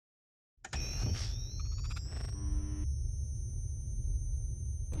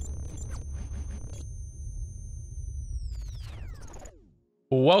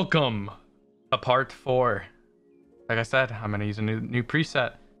Welcome to part 4. Like I said, I'm gonna use a new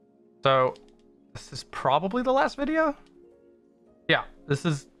preset. So this is probably the last video. Yeah, this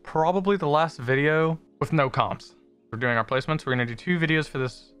is probably the last video with no comms. We're doing our placements. We're gonna do two games for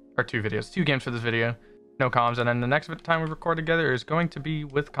this video, no comms, and then the next time we record together is going to be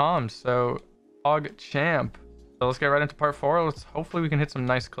with comms. So Hog Champ. So let's get right into part 4. Hopefully we can hit some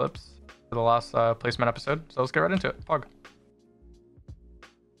nice clips for the last placement episode. So let's get right into it. Hog.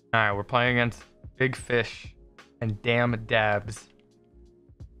 Alright, we're playing against Big Fish and Damn Dabs.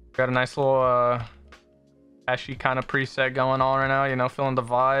 Got a nice little Pashy kind of preset going on right now, you know, feeling the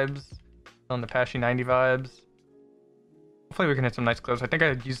vibes. Feeling the Pashy 90 vibes. Hopefully we can hit some nice clips. I think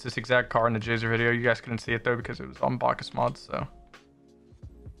I used this exact car in the Jazer video. You guys couldn't see it though because it was on Bacchus mods, so.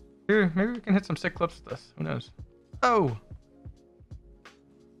 Here, maybe we can hit some sick clips with this. Who knows? Oh!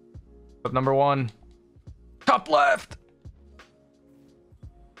 Clip number 1. Top left!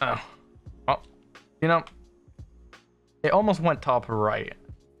 Oh. Well, you know, it almost went top right.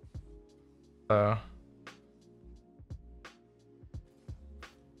 So.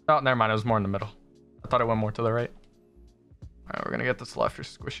 Oh, never mind. It was more in the middle. I thought it went more to the right. Alright, we're gonna get this left for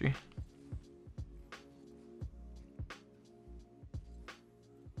squishy.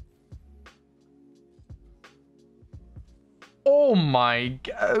 Oh my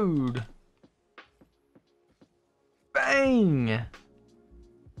god. Bang!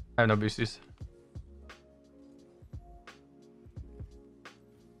 I have no boosties.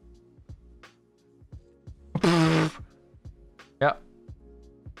 Yep.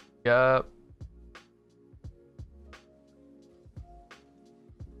 Yep.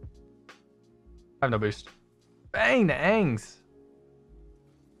 I have no boost. Bang, the Angs.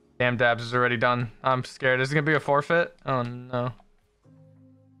 Damn, Dabs is already done. I'm scared. Is it gonna be a forfeit? Oh no.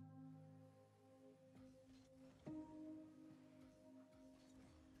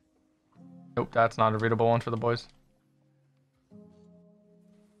 Nope, that's not a readable one for the boys.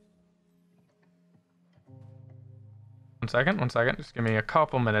 One second. Just give me a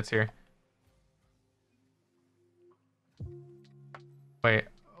couple minutes here. Wait.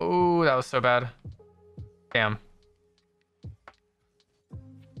 Oh, that was so bad. Damn.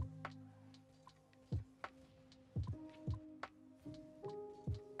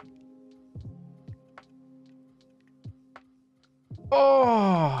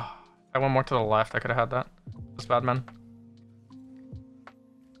 Oh! I went more to the left. I could have had that. That's bad, man.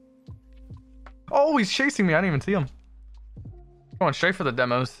 Oh, he's chasing me. I didn't even see him. Going straight for the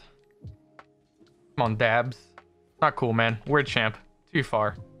demos. Come on, Dabs. Not cool, man. Weird champ. Too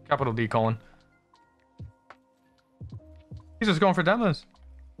far. Capital D colon. He's just going for demos.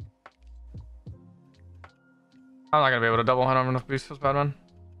 I'm not gonna be able to double hunt on enough boost. Feels bad, man.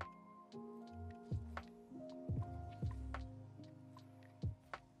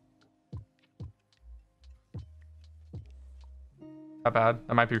 That bad.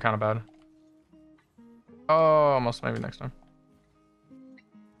 That might be kind of bad. Oh, almost maybe next time.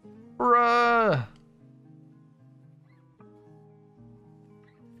 Bruh.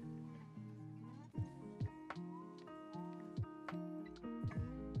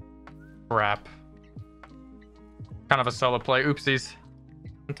 Crap. Kind of a solo play. Oopsies.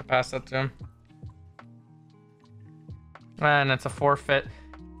 Meant to pass that to him. And it's a forfeit.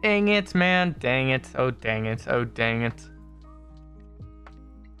 Dang it, man. Dang it. Oh, dang it. Oh, dang it.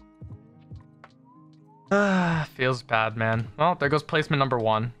 Feels bad, man. Well, there goes placement number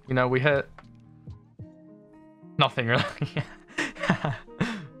 1. You know, we hit nothing really.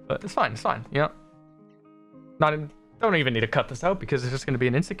 But it's fine. It's fine. You know, don't even need to cut this out because it's just going to be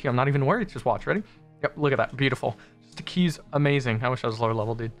an instant queue. I'm not even worried. Just watch. Ready? Yep. Look at that. Beautiful. Just the queue's amazing. I wish I was lower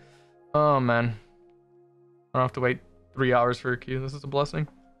level, dude. Oh man, I don't have to wait 3 hours for a queue. This is a blessing.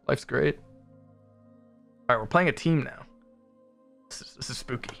 Life's great. All right, we're playing a team now. This is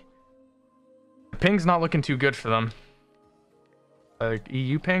spooky. Ping's not looking too good for them. Like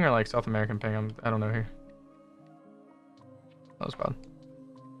EU ping or like South American ping? I don't know here. That was bad.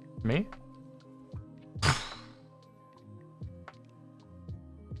 Me?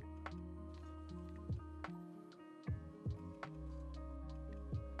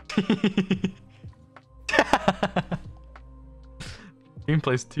 Team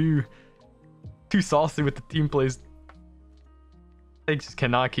plays too saucy with the team plays. They just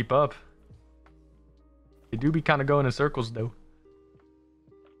cannot keep up. They do be kind of going in circles, though.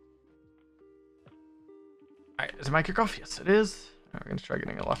 Alright, is my kickoff? Yes, it is. Alright, we're going to try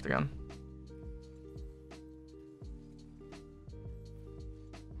getting it left again.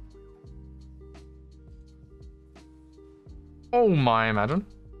 Oh my, imagine.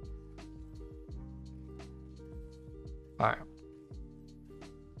 Alright.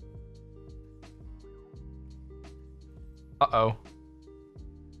 Uh-oh.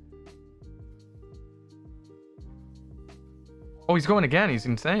 Oh, he's going again. He's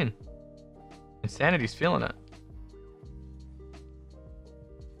insane. Insanity's feeling it.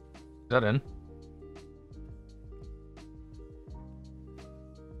 Is that in?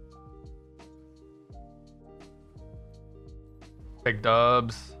 Big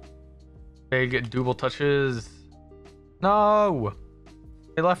dubs. Big double touches. No!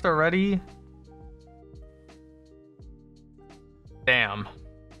 They left already? Damn.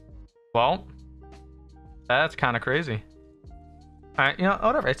 Well, that's kind of crazy. Alright, you know,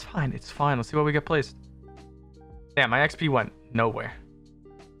 whatever. It's fine. It's fine. Let's see what we get placed. Damn, my XP went nowhere.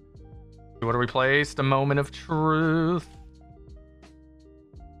 What are we placed? A moment of truth.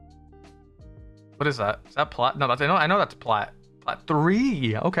 What is that? Is that plat? No, that's, I know that's plat. Plat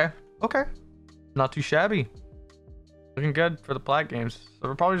 3. Okay. Okay. Not too shabby. Looking good for the plat games. So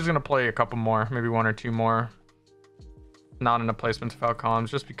we're probably just going to play a couple more. Maybe one or two more. Not in the placements without comms.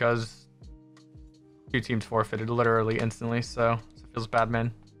 Just because 2 teams forfeited literally instantly. So it feels bad,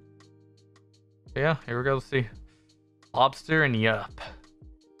 man. But yeah, here we go. Let's see. Lobster and yup.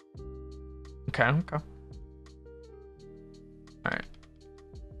 Okay, okay. Alright.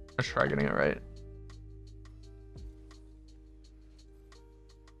 Let's try getting it right.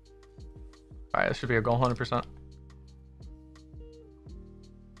 Alright, this should be a goal 100%.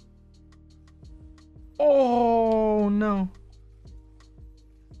 Oh, no.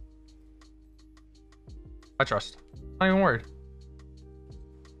 I trust. Not even worried.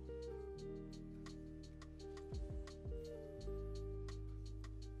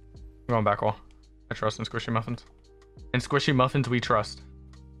 I'm going back wall. I trust in squishy muffins. In squishy muffins, we trust.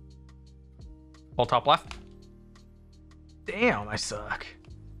 All top left. Damn, I suck.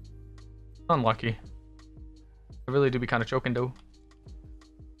 Unlucky. I really do be kind of choking, though.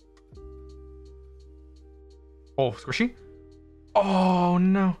 Oh, squishy. Oh,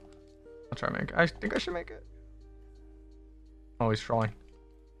 no. I'll try to make it. I think I should make it. Oh, he's trolling.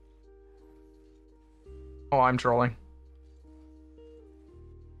 Oh, I'm trolling.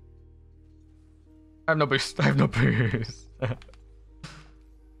 I have no boost. I have no boost.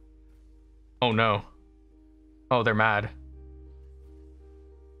 Oh, no. Oh, they're mad.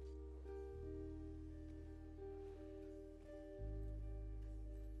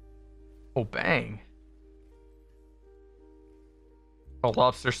 Oh, bang. Oh,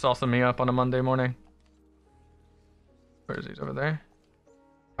 lobster saucing me up on a Monday morning. Where is he? Over there?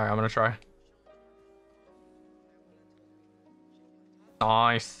 Alright, I'm gonna try.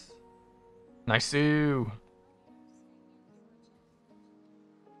 Nice. Nice-oo.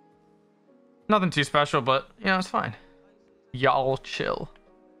 Nothing too special, but, you know, it's fine. Y'all chill.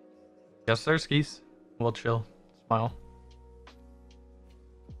 Yes, sir, skis. We'll chill. Smile.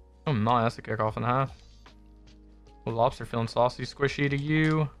 Oh my, that's a kickoff and a half. Oh, lobster feeling saucy, squishy to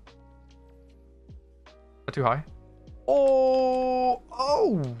you. Not too high. Oh!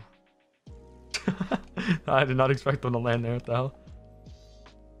 Oh! I did not expect them to land there. What the hell?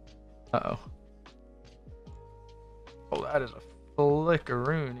 Uh-oh. Oh, that is a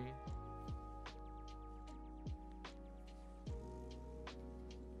flickeroony.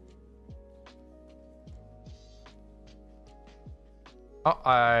 Oh,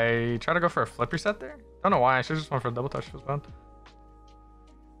 I tried to go for a flip reset there. I don't know why. I should just went for a double touch. It was bad.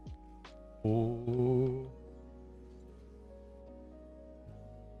 Ooh.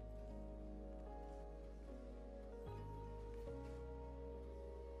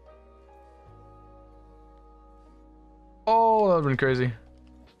 Oh, that would have been crazy.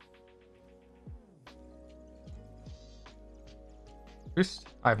 Boost?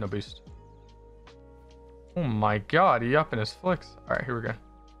 I have no boost. Oh my god, he up in his flicks. Alright, here we go.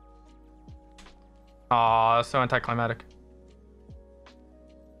 Aw, that's so anticlimactic.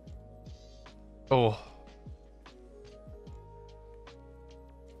 Oh.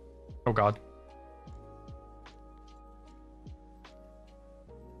 Oh god.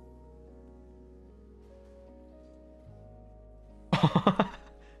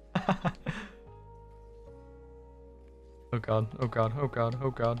 Oh god, oh god, oh god,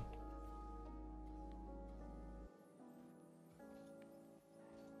 oh god.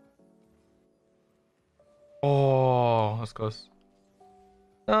 Oh, that's close.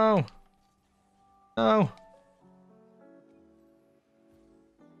 No. No.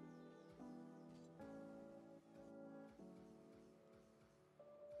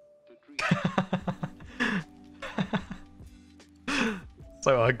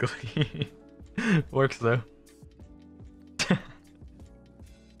 So ugly. Works though.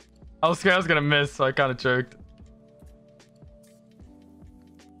 I was scared I was gonna miss, so I kind of choked.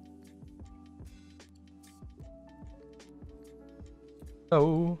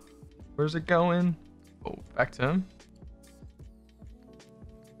 Oh, where's it going? Oh, back to him.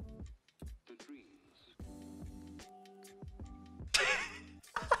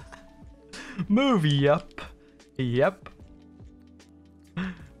 Move, yep. Yep.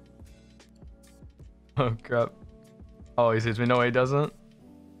 Oh, crap. Oh, he sees me. No, he doesn't.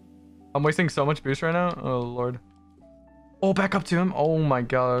 I'm wasting so much boost right now. Oh, Lord. Oh, back up to him. Oh, my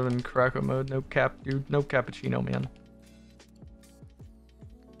God. I'm in Krakow mode. No cap, dude. No cappuccino, man.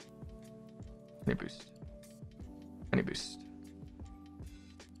 Any boost. Any boost.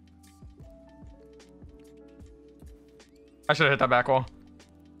 I should have hit that back wall.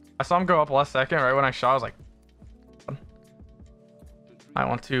 I saw him go up last second. Right when I shot, I was like, I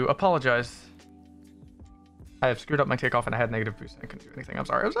want to apologize. I have screwed up my takeoff and I had negative boost and I couldn't do anything. I'm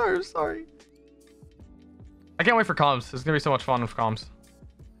sorry. I'm sorry. I'm sorry. I can't wait for comms. It's gonna be so much fun with comms.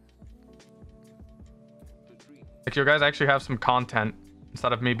 Like, you guys actually have some content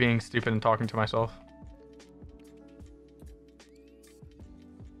instead of me being stupid and talking to myself.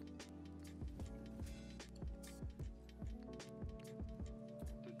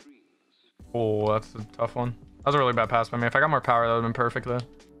 Oh, that's a tough one. That was a really bad pass by me. If I got more power, that would have been perfect though.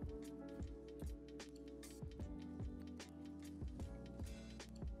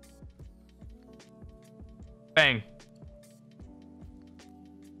 Bang.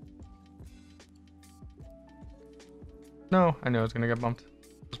 No, I knew I was gonna get bumped. It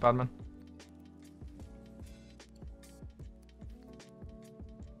was bad, man.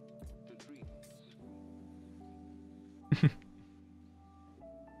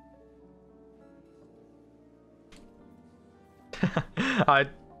 I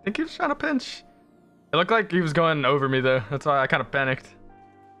think he was trying to pinch. It looked like he was going over me though. That's why I kind of panicked.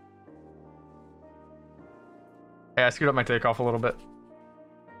 Yeah, I screwed up my takeoff a little bit.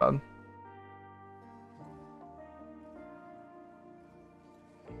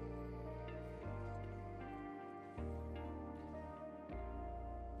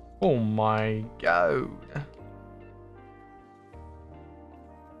 Oh my God.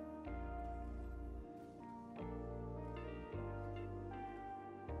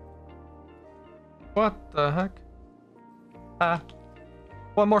 What the heck?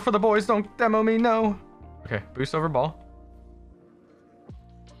 One more for the boys. Don't demo me, no. Okay, boost over ball.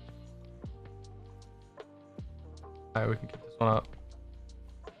 Alright, we can keep this one up.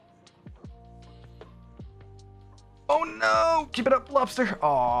 Oh no! Keep it up, lobster.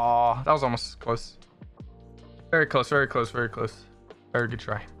 Aw, that was almost close. Very close, very close, very close. Very good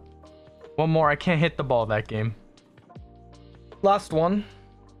try. One more. I can't hit the ball that game. Last one.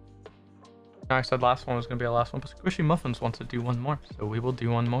 I said last one was going to be a last one, but Squishy Muffins wants to do one more, so we will do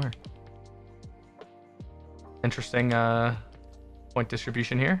one more. Interesting point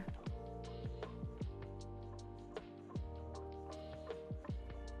distribution here.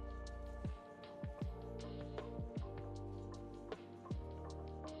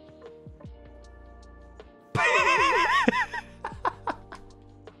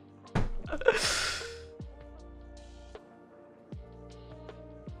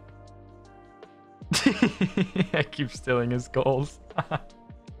 I keep stealing his goals.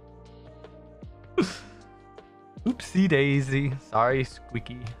 Oopsie daisy. Sorry,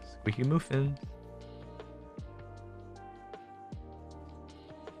 Squeaky Muffins.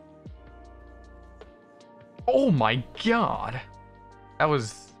 Oh my God. That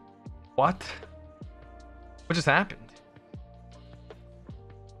was... What? What just happened?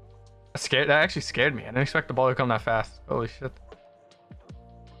 That actually scared me. I didn't expect the ball to come that fast. Holy shit.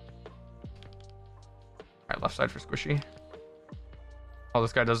 Alright, left side for Squishy. Oh,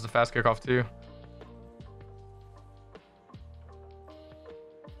 this guy does the fast kickoff too.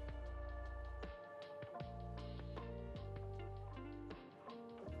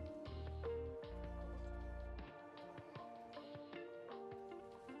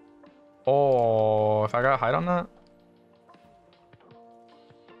 Oh, if I got height on that.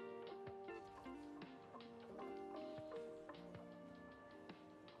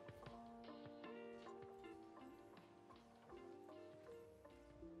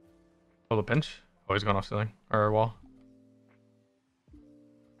 Oh, the pinch. Oh, he's going off ceiling or wall.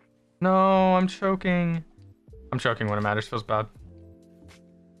 No, I'm choking. I'm choking when it matters. Feels bad.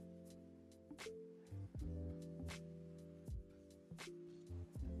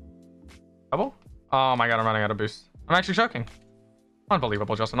 Double? Oh my God, I'm running out of boost. I'm actually choking.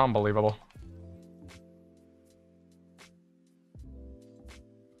 Unbelievable, Justin. Unbelievable.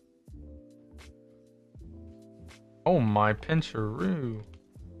 Oh my pincharoo.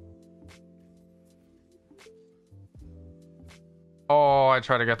 Oh, I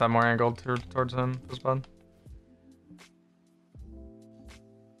try to get that more angled towards him. Feels bad.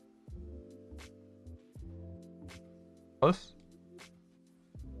 Close.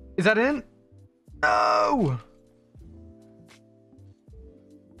 Is that in? No!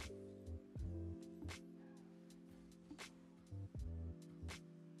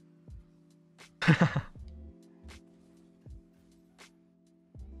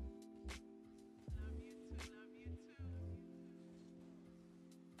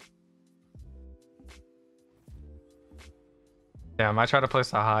 Damn, I tried to place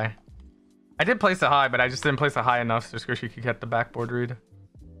it high. I did place it high, but I just didn't place it high enough so Squishy could get the backboard read.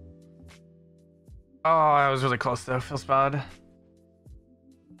 Oh, I was really close though. Feels bad.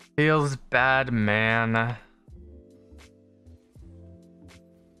 Feels bad, man.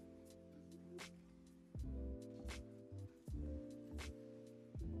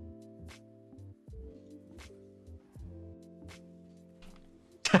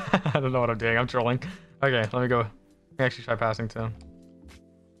 I don't know what I'm doing. I'm trolling. Okay, let me go. Let me actually try passing to him.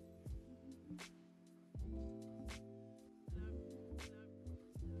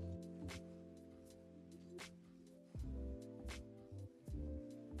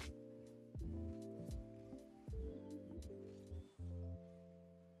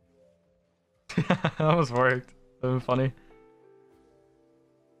 That almost worked. That was funny.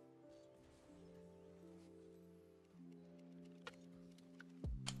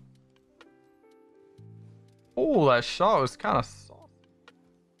 Oh, that shot was kind of soft.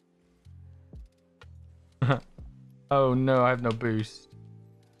 Oh no, I have no boost.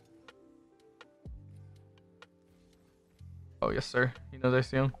 Oh yes, sir. You know they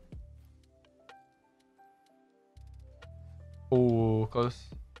see him. Oh, close.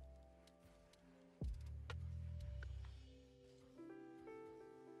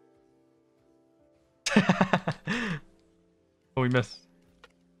 Oh, we missed.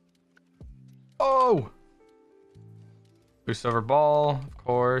 Oh! Boost over ball, of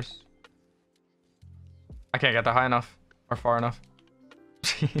course. I can't get that high enough or far enough.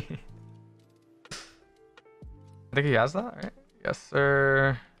 I think he has that, right? Yes,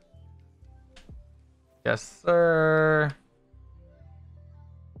 sir. Yes, sir.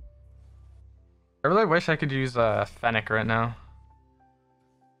 I really wish I could use Fennec right now.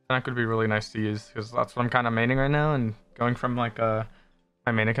 Fennec would be really nice to use because that's what I'm kind of maining right now, and going from like my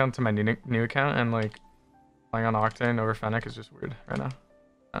main account to my new account and like playing on Octane over Fennec is just weird right now.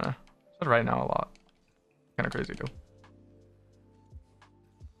 I don't know. It's right now a lot. Kind of crazy too. It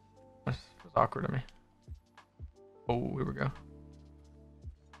was awkward to me. Oh, here we go.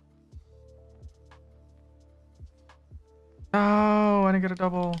 No, I didn't get a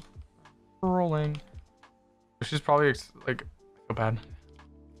double. Rolling. She's probably like, I feel bad.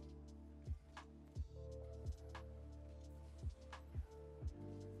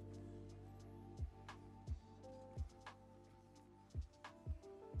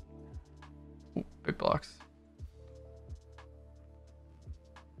 Ooh, big blocks.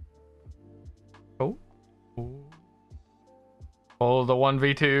 Oh. Ooh. Oh, the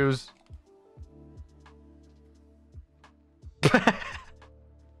 1v2s.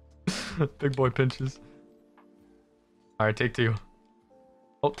 Big boy pinches. All right, take two.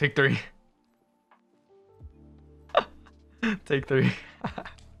 Oh, take three. Take three.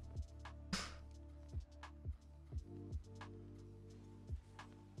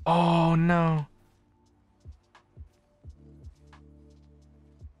 Oh no.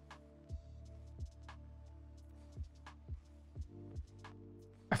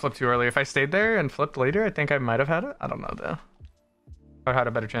 I flipped too early. If I stayed there and flipped later, I think I might have had it. I don't know though. I had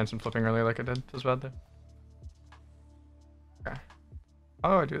a better chance in flipping earlier like I did. Feels bad though. Okay. How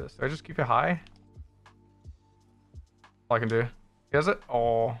do I do this? Do I just keep it high? All I can do. He has it?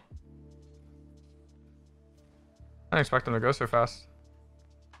 Oh. I didn't expect him to go so fast.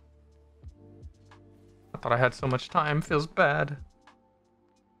 I thought I had so much time. Feels bad.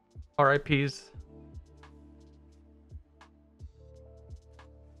 RIPs.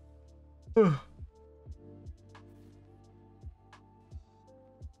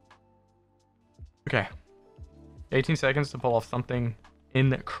 Okay. 18 seconds to pull off something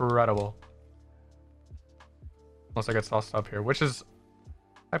incredible. Unless I get tossed up here, which is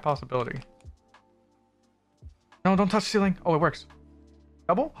a high possibility. No, don't touch ceiling. Oh, it works.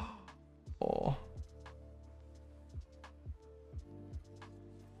 Double? Oh.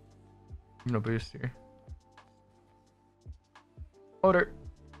 No boost here. Floater.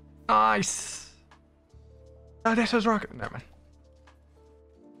 Nice. Oh, this is rocket. Never mind.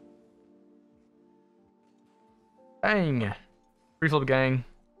 Bang. Free flip gang.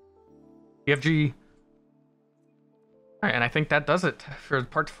 EFG. Alright, and I think that does it for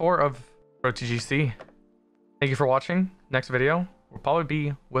part 4 of Road to GC. Thank you for watching. Next video will probably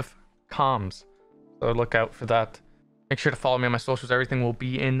be with comms, so look out for that. Make sure to follow me on my socials. Everything will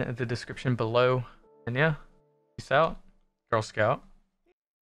be in the description below. And yeah, peace out, Girl Scout.